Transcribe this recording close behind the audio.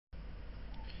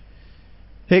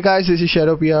Hey guys, this is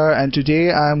Shadow PR and today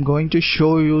I'm going to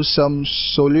show you some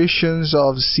solutions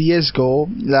of CSGO.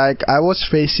 Like I was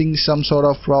facing some sort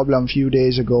of problem few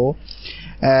days ago,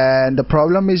 and the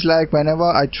problem is like whenever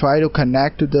I try to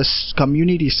connect to this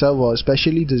community server,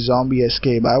 especially the zombie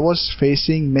escape, I was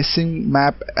facing missing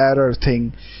map error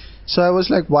thing. So I was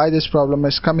like, why this problem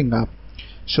is coming up?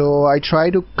 So I try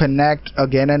to connect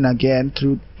again and again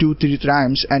through 2-3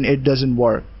 times and it doesn't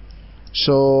work.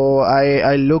 So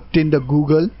I looked in the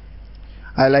Google.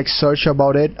 I like search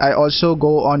about it. I also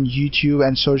go on YouTube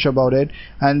and search about it,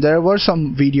 and there were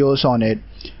some videos on it.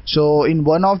 So in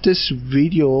one of this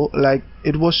video, like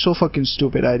it was so fucking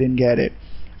stupid, I didn't get it.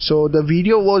 So the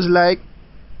video was like,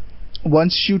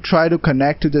 once you try to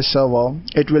connect to the server,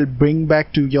 it will bring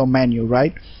back to your menu,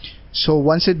 right? So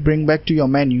once it bring back to your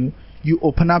menu, you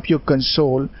open up your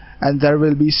console and there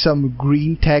will be some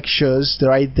green textures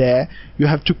right there. You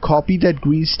have to copy that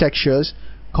green textures,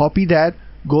 copy that,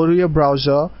 go to your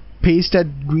browser, paste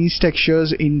that green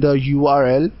textures in the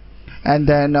URL, and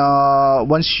then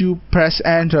once you press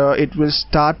enter, it will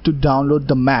start to download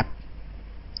the map.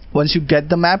 Once you get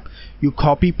the map, you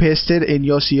copy paste it in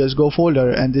your CSGO folder,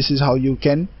 and this is how you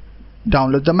can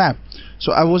download the map.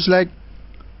 So I was like,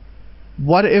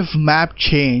 what if map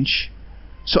change?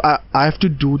 So I have to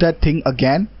do that thing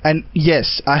again, and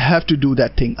yes, I have to do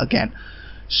that thing again.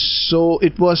 So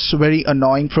it was very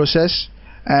annoying process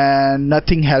and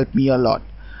nothing helped me a lot.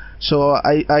 So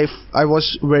I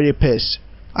was very pissed.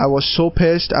 I was so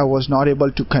pissed. I was not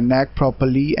able to connect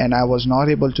properly and I was not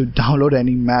able to download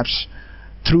any maps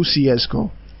through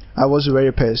CSGO. I was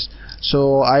very pissed.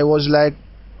 So I was like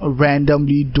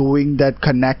randomly doing that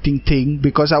connecting thing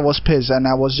because I was pissed, and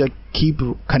I was just keep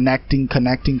connecting.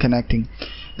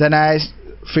 Then I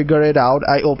figure it out.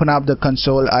 I open up the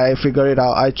console, I figure it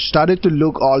out. I started to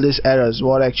look all these errors,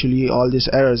 what actually all these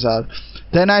errors are.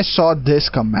 Then I saw this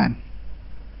command,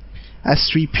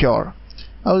 S3 pure.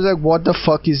 I was like, what the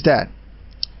fuck is that?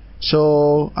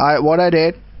 So what I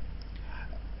did,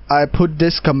 I put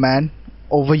this command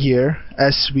over here,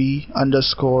 SV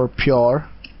underscore pure,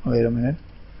 wait a minute,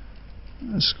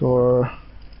 underscore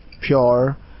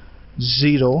pure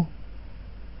 0.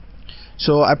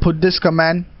 So I put this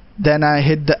command, then I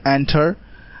hit the enter,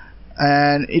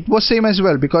 and it was same as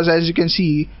well, because as you can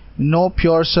see, no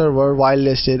pure server while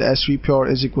listed, S3 pure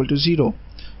is equal to 0.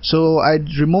 So I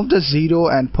removed the 0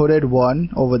 and put it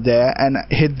 1 over there and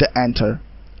hit the enter.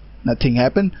 Nothing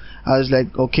happened. I was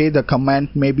like, okay, the command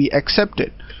may be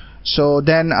accepted. So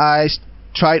then I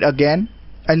tried again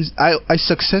and I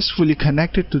successfully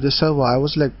connected to the server. I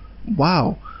was like,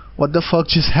 wow, what the fuck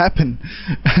just happened?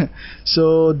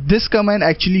 So this command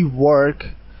actually worked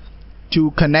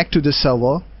to connect to the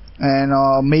server,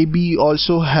 and maybe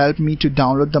also help me to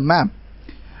download the map.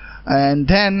 And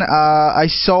then I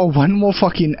saw one more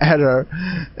fucking error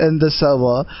in the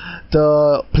server.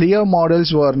 The player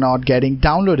models were not getting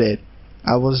downloaded.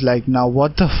 I was like, now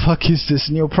what the fuck is this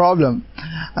new problem?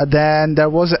 Then there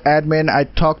was an admin. I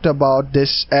talked about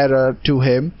this error to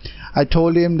him. I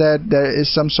told him that there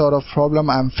is some sort of problem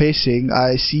I'm facing.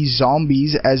 I see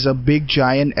zombies as a big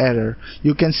giant error.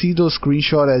 You can see those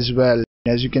screenshots as well,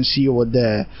 as you can see over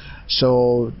there.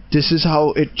 So this is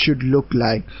how it should look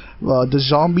like. The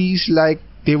zombies, like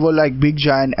they were like big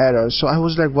giant errors. So I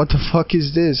was like, what the fuck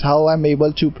is this? How I'm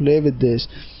able to play with this?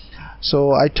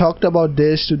 So I talked about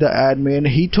this to the admin.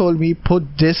 He told me put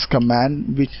this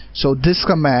command, so this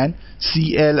command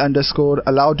cl underscore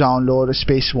allow download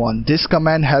space 1. This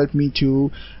command helped me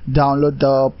to download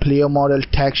the player model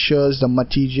textures, the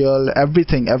material,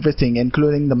 everything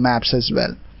including the maps as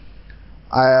well.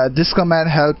 This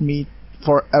command helped me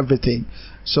for everything.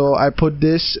 So I put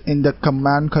this in the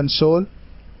command console,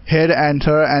 hit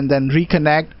enter, and then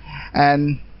reconnect,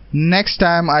 and next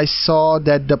time I saw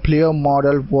that the player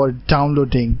model were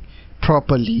downloading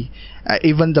properly,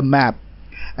 even the map,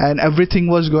 and everything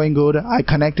was going good. I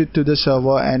connected to the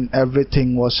server and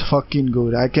everything was fucking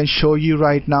good. I can show you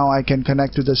right now. I can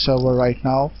connect to the server right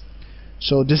now.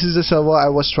 So this is the server I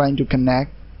was trying to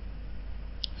connect.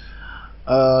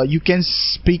 You can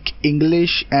speak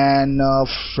English and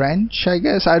French, I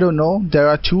guess. I don't know. There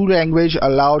are 2 languages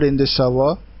allowed in this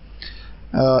server.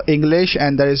 English,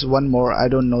 and there is one more, I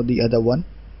don't know the other one.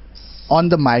 On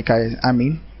the mic, I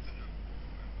mean.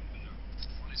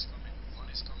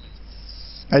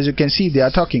 As you can see, they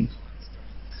are talking.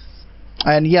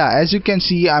 And yeah, as you can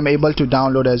see, I'm able to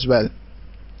download as well.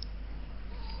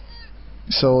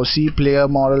 So see, player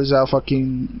models are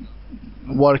fucking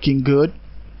working good.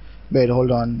 Wait,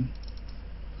 hold on.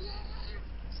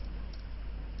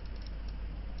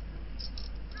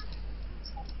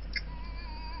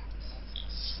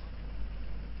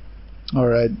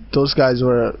 Alright, those guys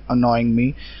were annoying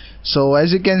me. So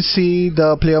as you can see,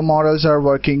 the player models are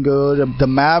working good. The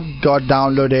map got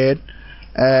downloaded,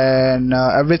 and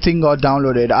everything got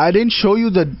downloaded. I didn't show you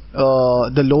the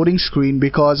loading screen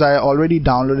because I already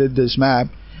downloaded this map,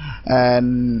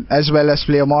 and as well as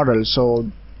player models. So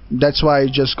that's why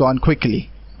it just gone quickly.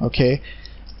 Okay.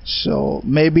 So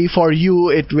maybe for you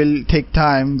it will take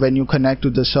time when you connect to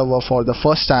the server for the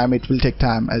first time. It will take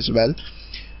time as well,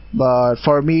 but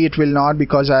for me it will not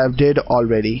because I have did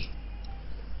already.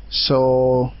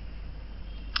 So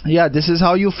yeah, this is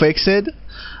how you fix it.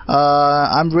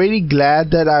 I'm really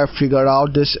glad that I figured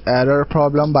out this error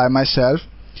problem by myself,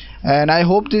 and I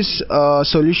hope this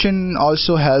solution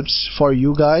also helps for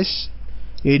you guys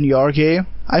in your game.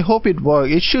 I hope it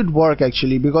works. It should work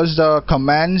actually, because the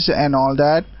commands and all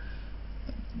that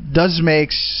does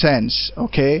make sense.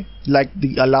 Okay, like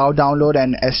the allow download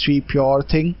and S3 pure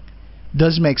thing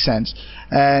does make sense,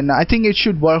 and I think it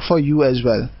should work for you as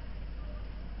well.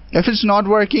 If it's not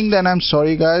working, then I'm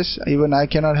sorry guys, even I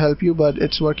cannot help you, but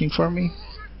it's working for me.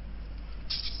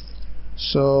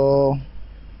 So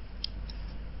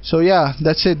yeah,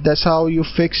 that's it. That's how you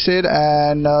fix it.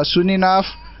 And soon enough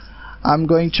I'm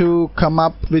going to come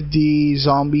up with the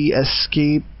zombie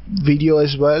escape video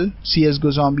as well,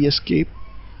 CSGO zombie escape,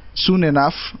 soon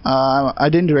enough. I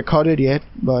didn't record it yet,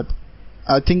 but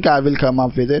I think I will come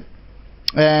up with it.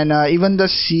 And even the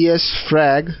CS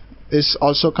frag is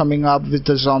also coming up with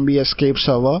the zombie escape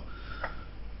server.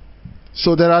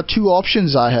 So there are two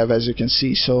options I have, as you can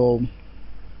see. So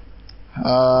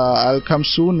I'll come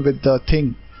soon with the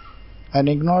thing, and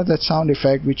ignore that sound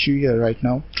effect which you hear right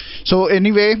now. So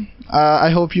anyway, I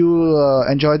hope you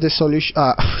enjoy this solution.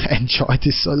 Enjoy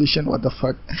this solution, what the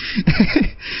fuck.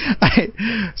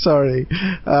 Sorry.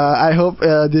 I hope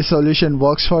this solution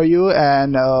works for you,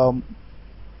 and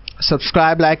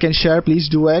subscribe, like and share, please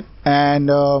do it. And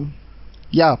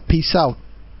yeah, peace out.